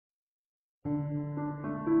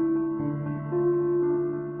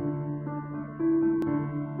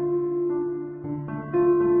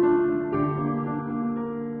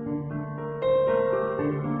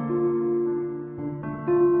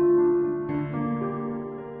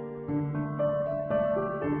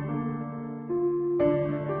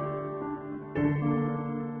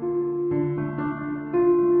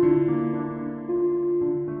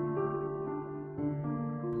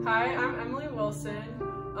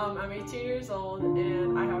I'm 18 years old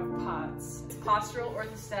and I have POTS. It's postural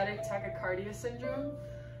orthostatic tachycardia syndrome.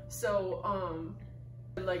 So,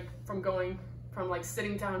 like from going from like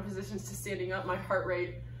sitting down positions to standing up, my heart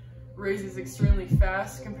rate raises extremely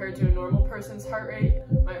fast compared to a normal person's heart rate.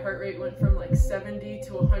 My heart rate went from like 70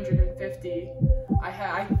 to 150.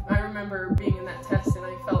 I remember being in that test and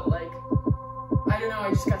I felt like, I don't know, I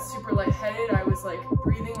just got super lightheaded. I was like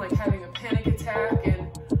breathing like having a panic attack, and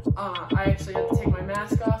I actually had to take my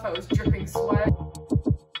mask off. I was dripping sweat.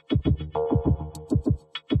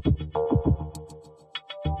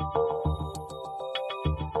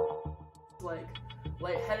 Like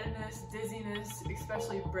lightheadedness, dizziness,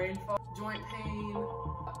 especially brain fog, joint pain,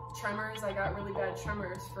 tremors. I got really bad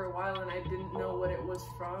tremors for a while and I didn't know what it was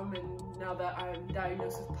from, and now that I'm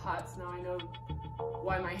diagnosed with POTS, now I know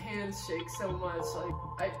why my hands shake so much.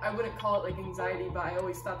 Like I wouldn't call it like anxiety, but I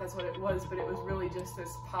always thought that's what it was, but it was really just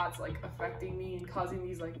this POTS like affecting me and causing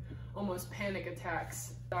these like almost panic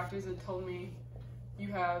attacks. Doctors had told me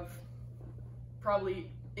you have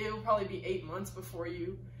it'll probably be 8 months before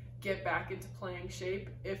you get back into playing shape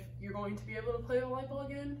if you're going to be able to play volleyball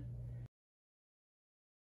again.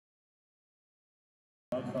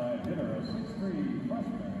 Outside hitter, a 6'3"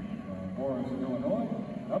 freshman from Morris, Illinois,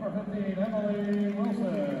 number 15, Emily Wilson.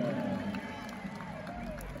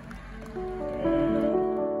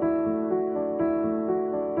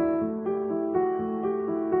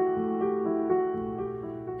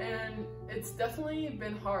 And it's definitely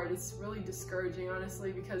been hard. It's really discouraging,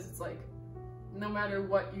 honestly, because it's like, no matter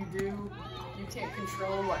what you do, you can't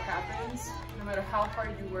control what happens. No matter how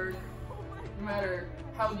hard you work, no matter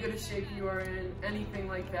how good a shape you are in, anything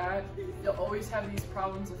like that, you'll always have these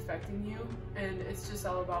problems affecting you, and it's just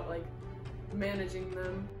all about like managing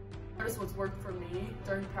them. What's worked for me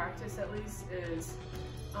during practice, at least, is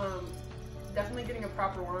definitely getting a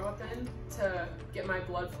proper warm-up in to get my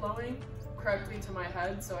blood flowing correctly to my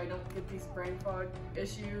head so I don't get these brain fog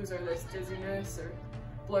issues or this dizziness or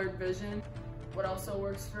blurred vision. What also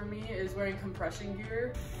works for me is wearing compression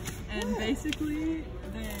gear. And basically,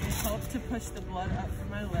 they help to push the blood up from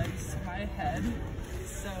my legs to my head,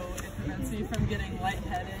 so it prevents me from getting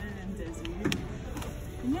lightheaded and dizzy.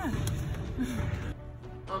 And yeah.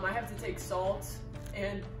 I have to take salt,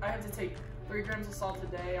 and I have to take 3 grams of salt a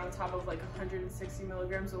day on top of like 160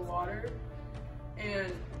 milligrams of water.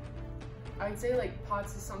 And I'd say like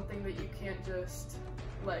POTS is something that you can't just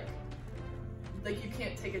like you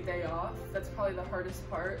can't take a day off. That's probably the hardest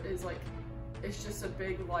part, is like, it's just a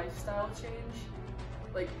big lifestyle change.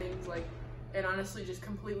 Like things like, it honestly just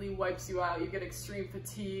completely wipes you out. You get extreme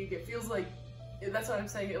fatigue. It feels like, that's what I'm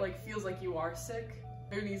saying, it like feels like you are sick.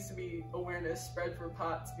 There needs to be awareness spread for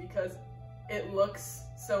POTS because it looks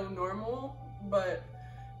so normal, but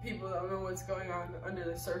people don't know what's going on under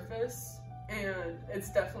the surface. And it's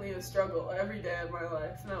definitely a struggle every day of my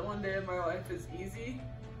life. Not one day of my life is easy.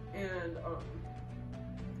 And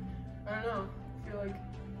I don't know, I feel like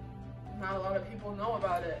not a lot of people know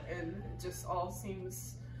about it, and it just all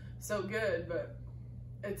seems so good, but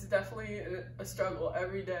it's definitely a struggle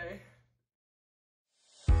every day.